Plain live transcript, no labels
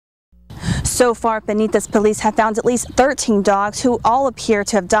So far, Penitas police have found at least 13 dogs who all appear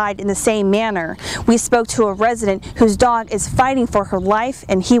to have died in the same manner. We spoke to a resident whose dog is fighting for her life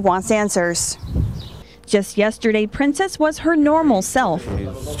and he wants answers. Just yesterday, Princess was her normal self.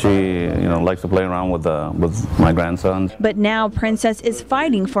 She, likes to play around with my grandson. But now Princess is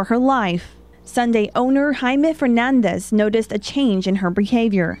fighting for her life. Sunday owner Jaime Fernandez noticed a change in her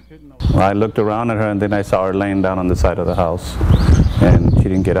behavior. I looked around at her and then I saw her laying down on the side of the house, and she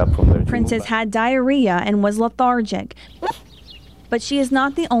didn't get up from there. Princess had diarrhea and was lethargic. But she is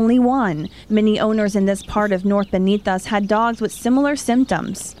not the only one. Many owners in this part of North Penitas had dogs with similar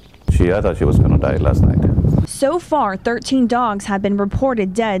symptoms. I thought she was going to die last night. So far, 13 dogs have been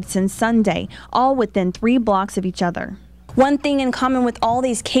reported dead since Sunday, all within 3 blocks of each other. One thing in common with all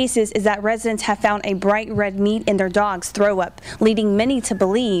these cases is that residents have found a bright red meat in their dog's throw up, leading many to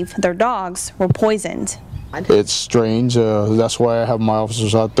believe their dogs were poisoned. It's strange. That's why I have my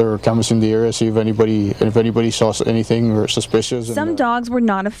officers out there canvassing the area, see if anybody saw anything or suspicious. Some dogs were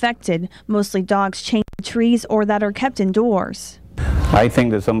not affected, mostly dogs chained to trees or that are kept indoors. I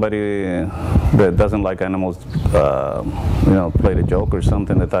think that somebody that doesn't like animals, played a joke or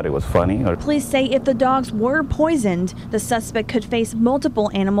something. They thought it was funny. Police say if the dogs were poisoned, the suspect could face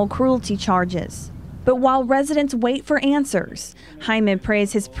multiple animal cruelty charges. But while residents wait for answers, Jaime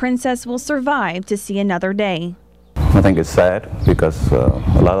prays his Princess will survive to see another day. I think it's sad because a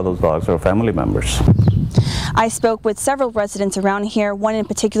lot of those dogs are family members. I spoke with several residents around here. One in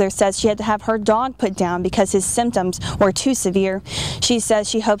particular says she had to have her dog put down because his symptoms were too severe. She says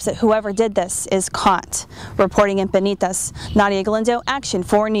she hopes that whoever did this is caught. Reporting in Penitas, Nadia Galindo, Action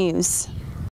 4 News.